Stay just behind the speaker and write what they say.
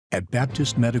At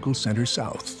Baptist Medical Center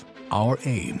South, our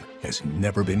aim has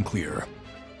never been clearer: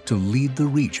 to lead the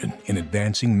region in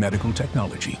advancing medical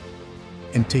technology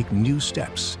and take new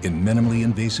steps in minimally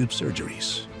invasive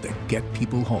surgeries that get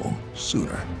people home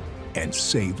sooner and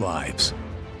save lives.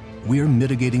 We're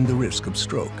mitigating the risk of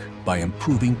stroke by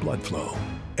improving blood flow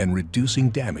and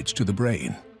reducing damage to the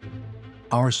brain.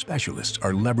 Our specialists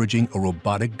are leveraging a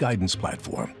robotic guidance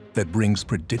platform that brings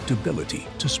predictability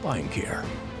to spine care.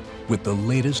 With the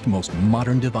latest, most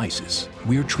modern devices,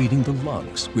 we're treating the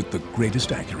lungs with the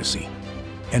greatest accuracy.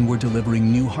 And we're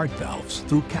delivering new heart valves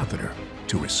through catheter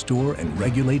to restore and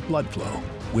regulate blood flow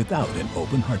without an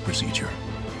open heart procedure.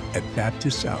 At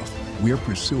Baptist South, we're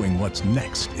pursuing what's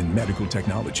next in medical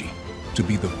technology to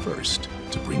be the first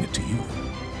to bring it to you.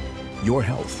 Your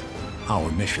health, our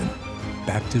mission.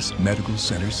 Baptist Medical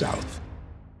Center South.